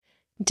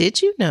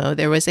Did you know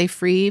there was a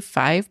free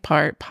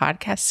 5-part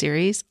podcast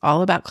series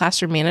all about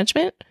classroom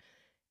management?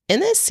 In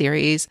this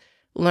series,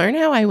 learn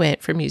how I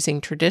went from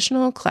using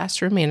traditional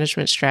classroom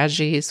management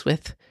strategies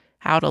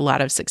without a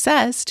lot of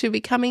success to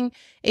becoming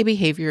a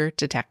behavior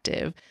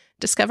detective.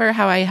 Discover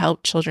how I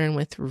help children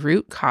with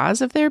root cause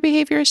of their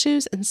behavior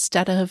issues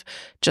instead of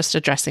just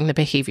addressing the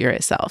behavior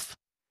itself.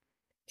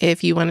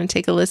 If you want to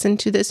take a listen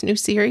to this new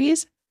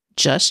series,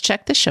 just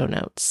check the show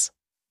notes.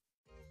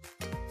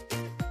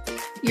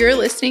 You're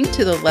listening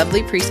to the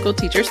Lovely Preschool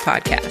Teachers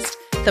Podcast,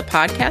 the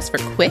podcast for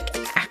quick,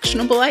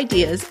 actionable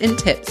ideas and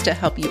tips to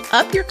help you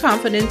up your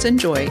confidence and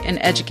joy in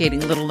educating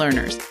little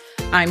learners.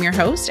 I'm your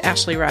host,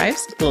 Ashley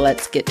Rives.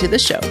 Let's get to the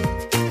show.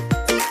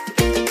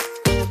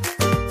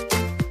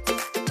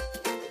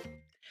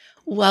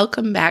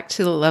 Welcome back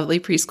to the Lovely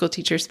Preschool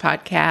Teachers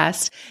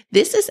Podcast.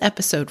 This is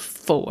episode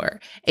 4,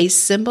 a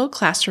simple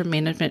classroom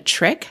management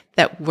trick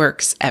that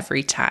works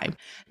every time.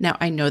 Now,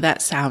 I know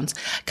that sounds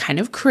kind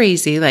of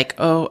crazy, like,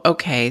 oh,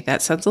 okay,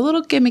 that sounds a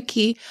little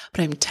gimmicky,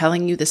 but I'm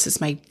telling you, this is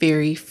my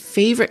very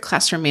favorite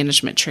classroom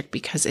management trick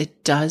because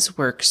it does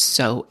work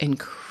so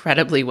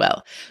incredibly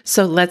well.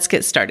 So let's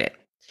get started.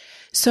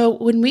 So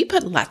when we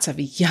put lots of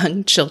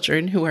young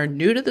children who are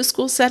new to the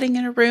school setting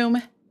in a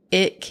room,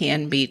 it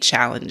can be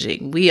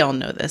challenging. We all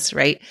know this,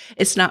 right?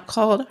 It's not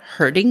called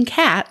herding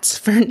cats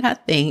for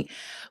nothing.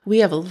 We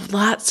have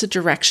lots of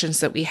directions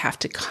that we have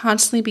to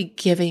constantly be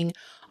giving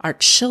our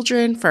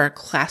children for our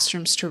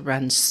classrooms to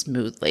run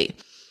smoothly.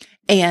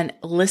 And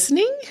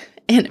listening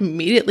and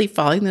immediately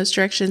following those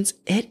directions,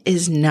 it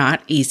is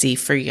not easy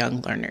for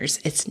young learners.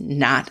 It's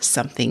not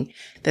something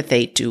that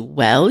they do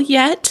well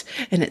yet,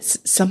 and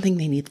it's something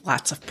they need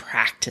lots of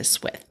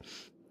practice with.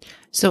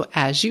 So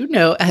as you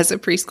know, as a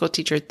preschool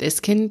teacher, this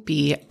can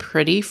be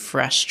pretty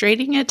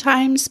frustrating at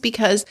times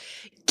because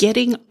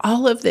getting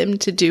all of them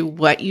to do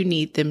what you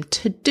need them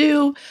to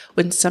do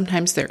when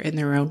sometimes they're in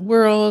their own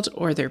world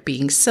or they're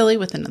being silly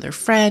with another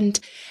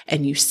friend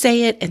and you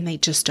say it and they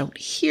just don't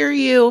hear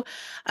you,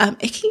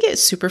 it can get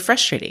super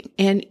frustrating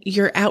and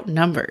you're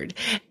outnumbered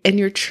and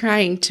you're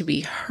trying to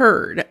be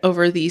heard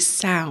over these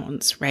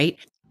sounds, right?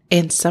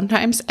 And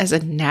sometimes as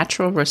a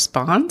natural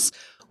response,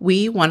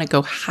 we want to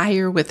go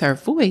higher with our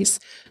voice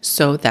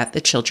so that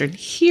the children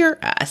hear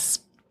us.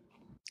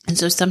 And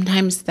so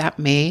sometimes that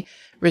may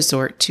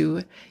resort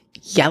to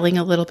yelling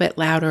a little bit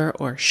louder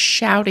or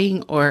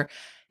shouting or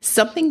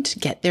something to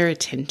get their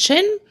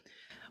attention.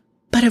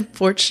 But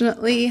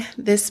unfortunately,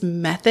 this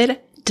method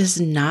does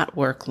not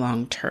work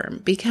long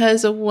term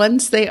because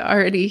once they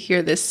already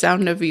hear the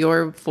sound of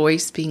your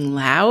voice being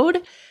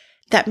loud,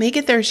 that may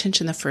get their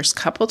attention the first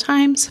couple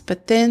times,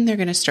 but then they're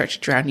going to start to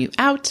drown you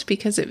out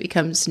because it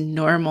becomes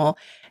normal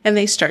and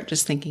they start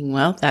just thinking,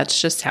 well,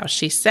 that's just how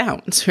she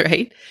sounds,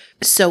 right?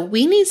 So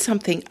we need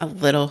something a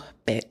little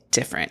bit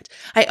different.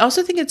 I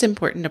also think it's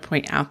important to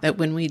point out that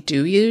when we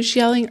do use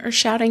yelling or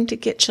shouting to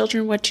get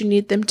children what you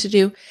need them to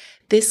do,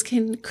 this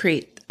can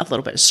create a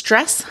little bit of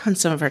stress on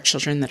some of our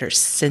children that are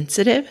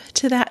sensitive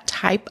to that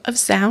type of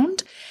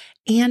sound.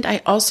 And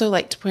I also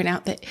like to point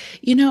out that,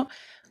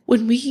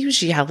 when we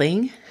use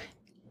yelling,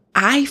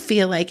 I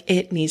feel like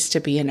it needs to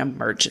be an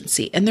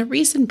emergency. And the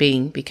reason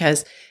being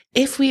because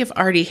if we have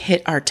already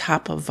hit our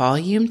top of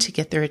volume to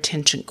get their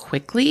attention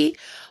quickly,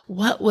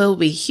 what will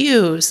we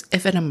use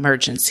if an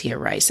emergency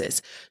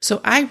arises?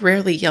 So I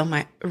rarely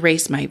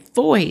raise my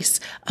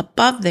voice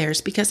above theirs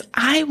because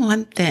I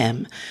want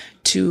them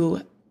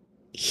to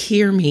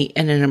hear me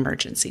in an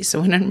emergency.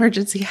 So when an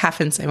emergency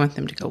happens, I want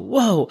them to go,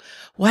 whoa,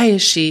 why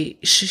is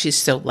she's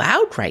so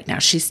loud right now?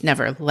 She's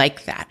never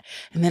like that.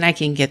 And then I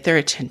can get their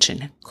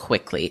attention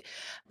quickly.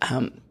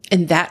 And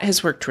that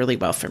has worked really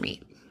well for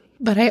me.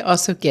 But I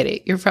also get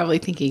it. You're probably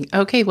thinking,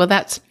 okay, well,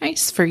 that's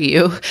nice for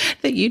you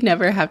that you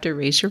never have to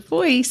raise your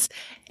voice.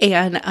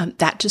 And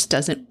that just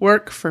doesn't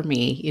work for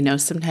me.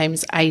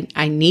 Sometimes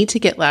I need to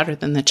get louder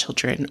than the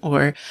children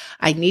or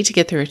I need to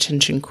get their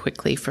attention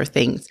quickly for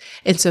things.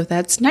 And so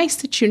that's nice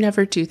that you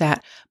never do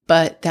that,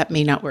 but that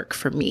may not work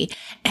for me.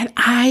 And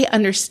I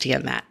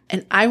understand that.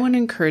 And I want to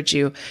encourage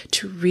you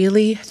to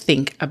really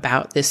think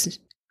about this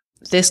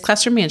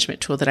classroom management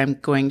tool that I'm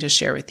going to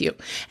share with you.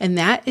 And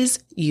that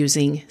is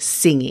using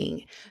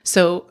singing.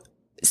 So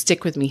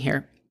stick with me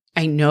here.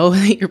 I know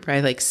that you're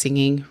probably like,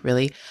 singing,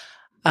 really?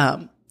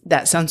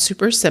 That sounds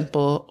super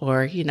simple,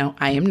 or,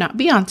 I am not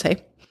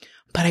Beyonce,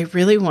 but I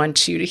really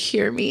want you to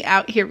hear me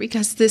out here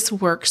because this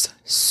works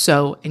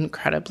so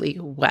incredibly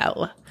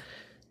well.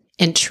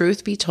 And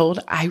truth be told,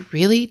 I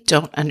really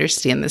don't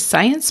understand the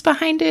science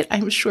behind it.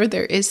 I'm sure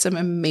there is some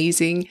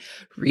amazing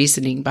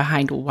reasoning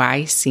behind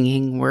why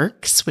singing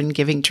works when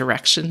giving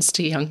directions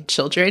to young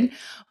children,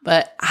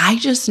 but I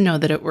just know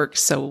that it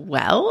works so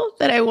well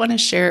that I want to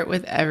share it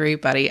with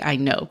everybody I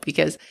know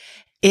because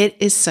it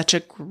is such a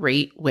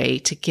great way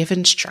to give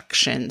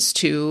instructions,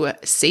 to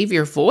save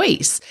your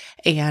voice,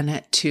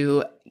 and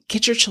to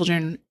get your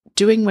children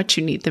doing what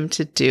you need them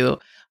to do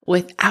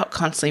without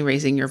constantly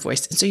raising your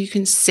voice. And so you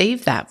can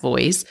save that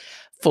voice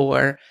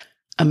for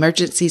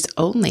emergencies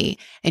only.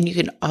 And you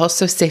can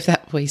also save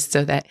that voice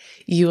so that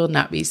you will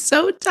not be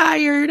so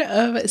tired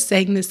of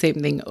saying the same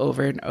thing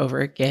over and over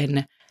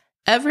again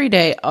every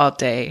day, all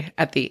day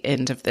at the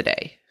end of the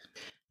day.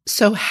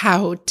 So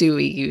how do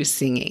we use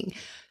singing?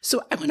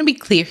 So I want to be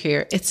clear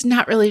here. It's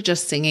not really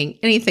just singing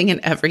anything and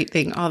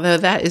everything, although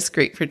that is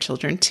great for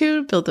children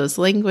too, build those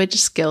language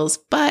skills.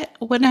 But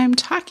when I'm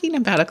talking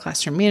about a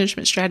classroom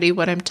management strategy,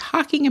 what I'm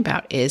talking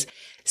about is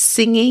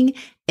singing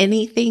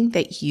anything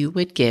that you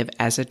would give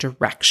as a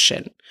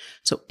direction.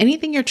 So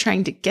anything you're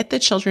trying to get the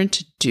children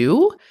to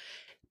do,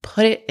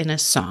 put it in a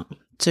song.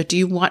 So do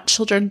you want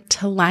children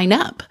to line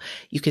up?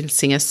 You can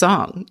sing a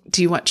song.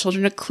 Do you want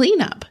children to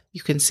clean up?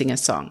 You can sing a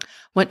song.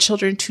 Want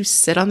children to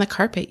sit on the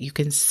carpet? You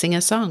can sing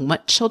a song.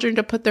 Want children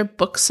to put their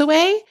books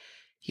away?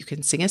 You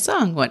can sing a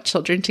song. Want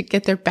children to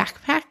get their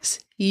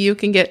backpacks? You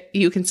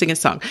can sing a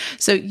song.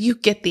 So you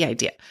get the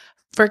idea.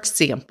 For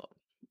example,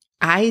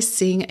 I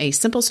sing a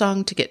simple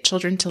song to get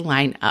children to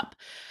line up.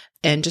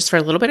 And just for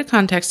a little bit of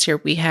context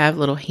here, we have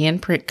little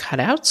handprint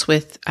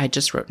cutouts I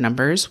just wrote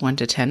numbers 1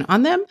 to 10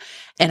 on them,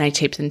 and I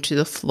taped them to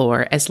the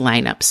floor as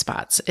lineup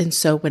spots. And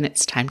so when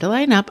it's time to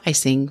line up, I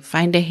sing,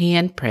 find a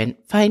handprint,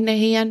 find a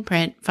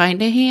handprint,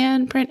 find a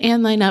handprint,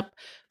 and line up.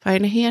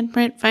 Find a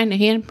handprint, find a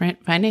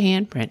handprint, find a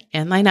handprint,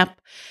 and line up.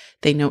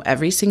 They know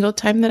every single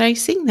time that I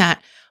sing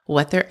that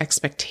what their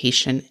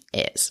expectation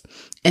is.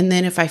 And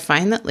then if I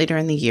find that later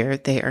in the year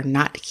they are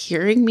not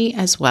hearing me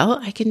as well,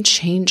 I can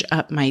change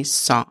up my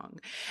song.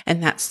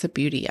 And that's the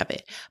beauty of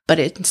it. But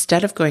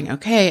instead of going,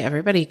 okay,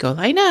 everybody go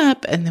line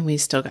up, and then we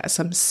still got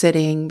some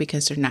sitting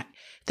because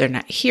they're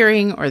not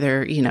hearing, or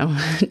they're,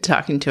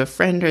 talking to a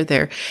friend, or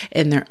they're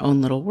in their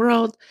own little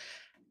world.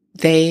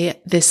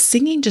 This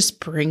singing just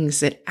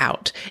brings it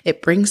out.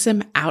 It brings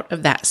them out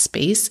of that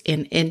space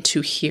and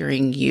into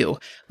hearing you,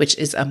 which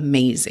is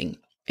amazing.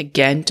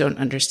 Again, don't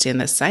understand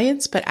the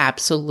science, but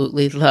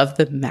absolutely love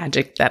the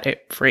magic that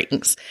it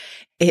brings.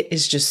 It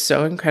is just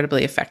so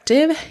incredibly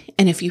effective.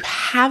 And if you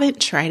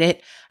haven't tried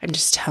it, I'm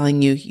just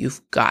telling you,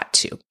 you've got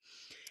to.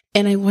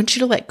 And I want you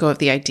to let go of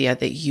the idea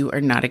that you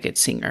are not a good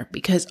singer,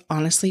 because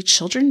honestly,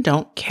 children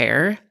don't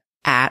care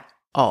at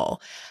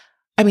all.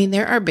 I mean,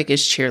 they're our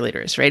biggest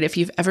cheerleaders, right? If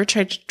you've ever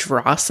tried to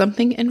draw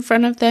something in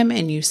front of them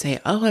and you say,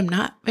 oh, I'm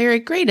not very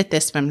great at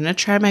this, but I'm going to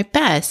try my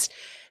best.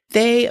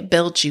 They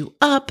build you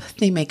up.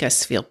 They make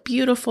us feel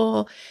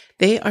beautiful.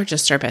 They are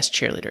just our best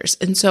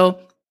cheerleaders. And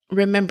so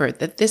remember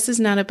that this is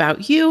not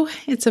about you.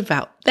 It's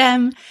about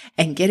them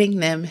and getting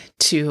them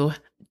to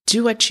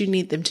do what you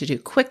need them to do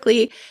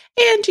quickly.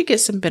 And you get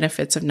some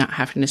benefits of not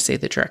having to say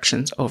the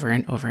directions over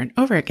and over and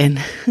over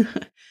again.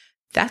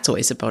 That's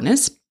always a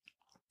bonus.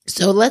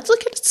 So let's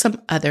look at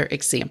some other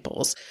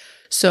examples.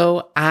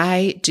 So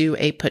I do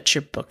a put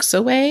your books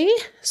away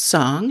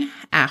song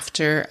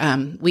after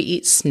we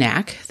eat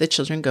snack. The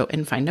children go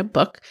and find a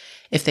book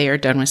if they are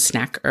done with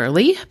snack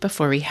early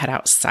before we head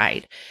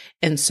outside.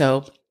 And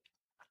so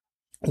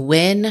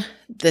when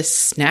the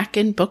snack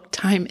and book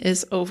time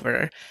is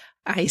over,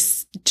 I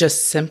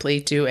just simply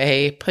do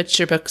a put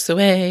your books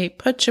away,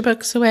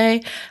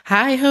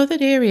 hi-ho the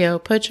dairy-o,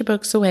 put your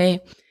books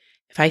away.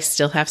 If I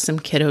still have some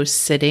kiddos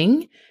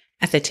sitting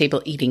at the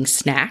table eating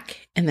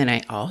snack, and then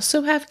I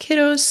also have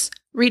kiddos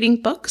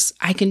reading books,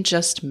 I can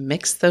just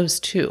mix those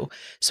two.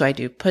 So I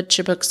do put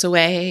your books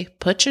away,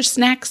 put your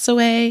snacks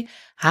away,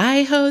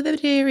 hi-ho the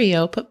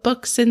dairy-o, put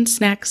books and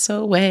snacks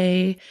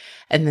away.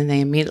 And then they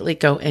immediately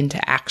go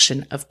into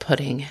action of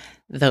putting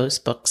those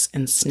books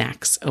and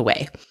snacks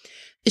away.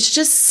 It's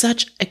just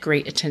such a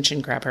great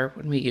attention grabber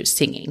when we use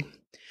singing.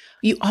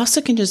 You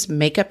also can just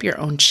make up your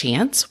own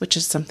chants, which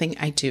is something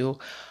I do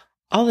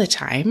all the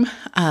time.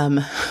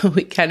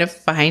 We kind of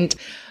find,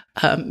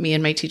 me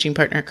and my teaching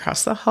partner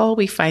across the hall,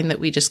 we find that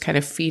we just kind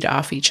of feed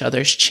off each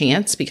other's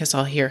chants, because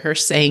I'll hear her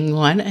saying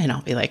one and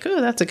I'll be like,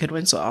 oh, that's a good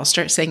one. So I'll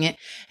start saying it,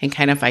 and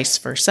kind of vice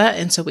versa.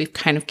 And so we've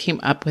kind of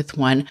came up with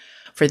one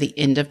for the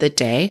end of the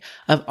day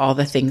of all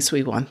the things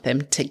we want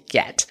them to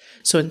get.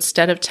 So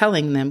instead of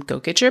telling them, go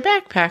get your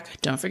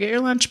backpack, don't forget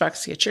your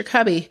lunchbox, get your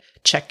cubby,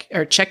 check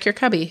your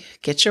cubby,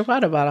 get your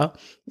water bottle.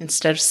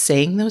 Instead of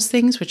saying those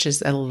things, which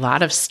is a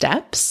lot of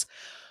steps,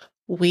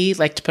 we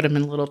like to put them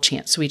in a little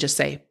chant. So we just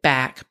say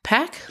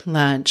backpack,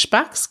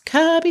 lunchbox,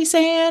 cubbies,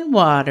 and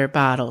water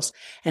bottles.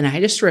 And I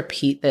just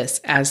repeat this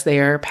as they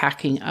are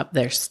packing up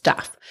their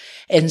stuff.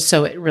 And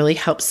so it really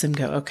helps them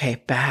go,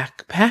 okay,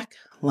 backpack,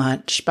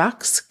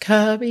 lunchbox,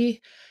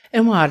 cubby,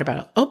 and water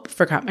bottle. Oh,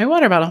 forgot my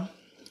water bottle.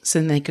 So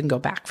then they can go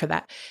back for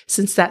that.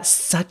 Since that's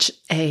such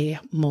a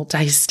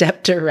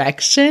multi-step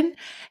direction,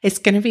 it's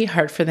going to be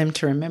hard for them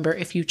to remember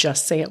if you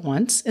just say it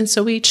once. And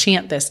so we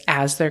chant this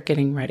as they're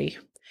getting ready,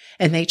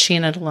 and they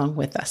chant it along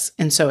with us.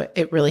 And so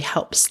it really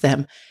helps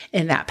them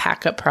in that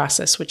pack up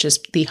process, which is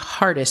the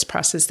hardest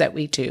process that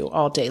we do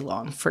all day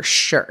long for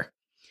sure.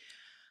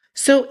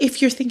 So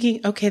if you're thinking,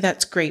 okay,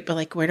 that's great, but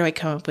like, where do I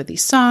come up with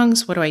these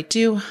songs? What do I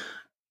do?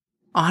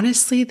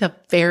 Honestly, the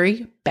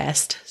very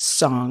best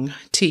song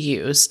to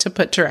use to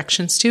put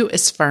directions to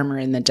is Farmer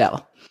in the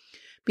Dell,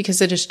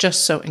 because it is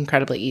just so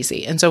incredibly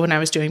easy. And so when I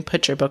was doing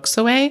Put Your Books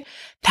Away,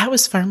 that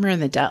was Farmer in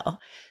the Dell.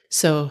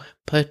 So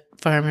put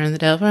Farmer in the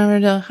Dell, Farmer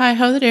in the Dell,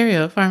 hi-ho the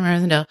dairy-o, Farmer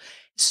in the Dell.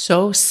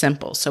 So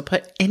simple. So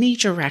put any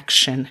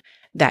direction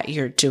that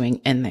you're doing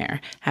in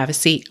there. Have a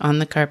seat on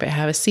the carpet,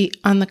 have a seat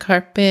on the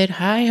carpet,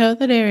 hi-ho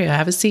the dairy-o,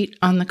 have a seat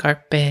on the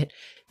carpet.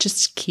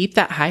 Just keep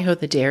that hi-ho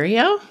the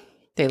dairy-o.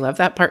 They love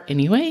that part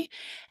anyway.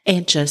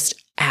 And just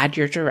add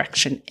your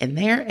direction in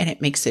there, and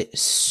it makes it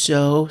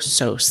so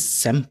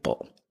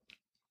simple.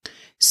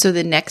 So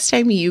the next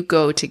time you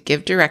go to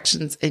give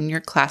directions in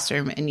your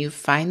classroom and you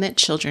find that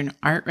children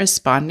aren't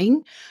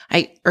responding,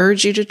 I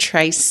urge you to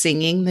try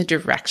singing the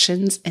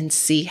directions and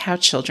see how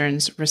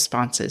children's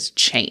responses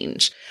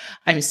change.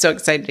 I'm so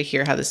excited to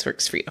hear how this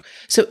works for you.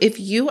 So if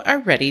you are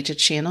ready to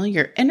channel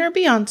your inner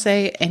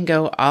Beyonce and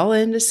go all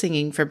into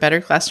singing for better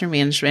classroom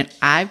management,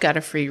 I've got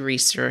a free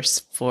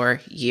resource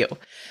for you.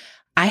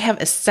 I have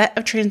a set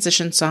of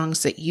transition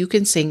songs that you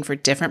can sing for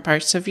different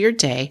parts of your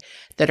day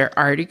that are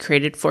already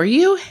created for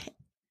you,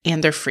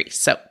 and they're free.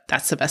 So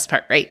that's the best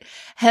part, right?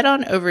 Head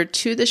on over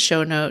to the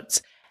show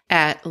notes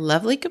at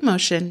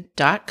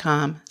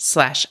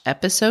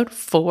lovelycommotion.com/episode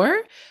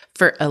 4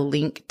 for a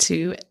link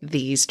to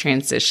these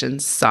transition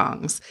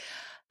songs.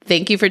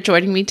 Thank you for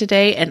joining me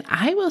today, and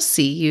I will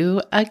see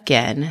you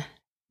again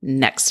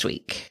next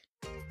week.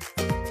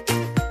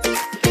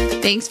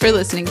 Thanks for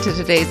listening to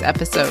today's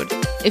episode.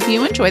 If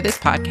you enjoy this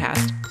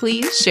podcast,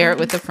 please share it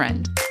with a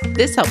friend.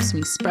 This helps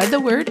me spread the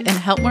word and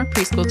help more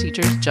preschool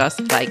teachers just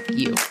like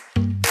you.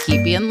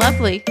 Keep being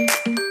lovely.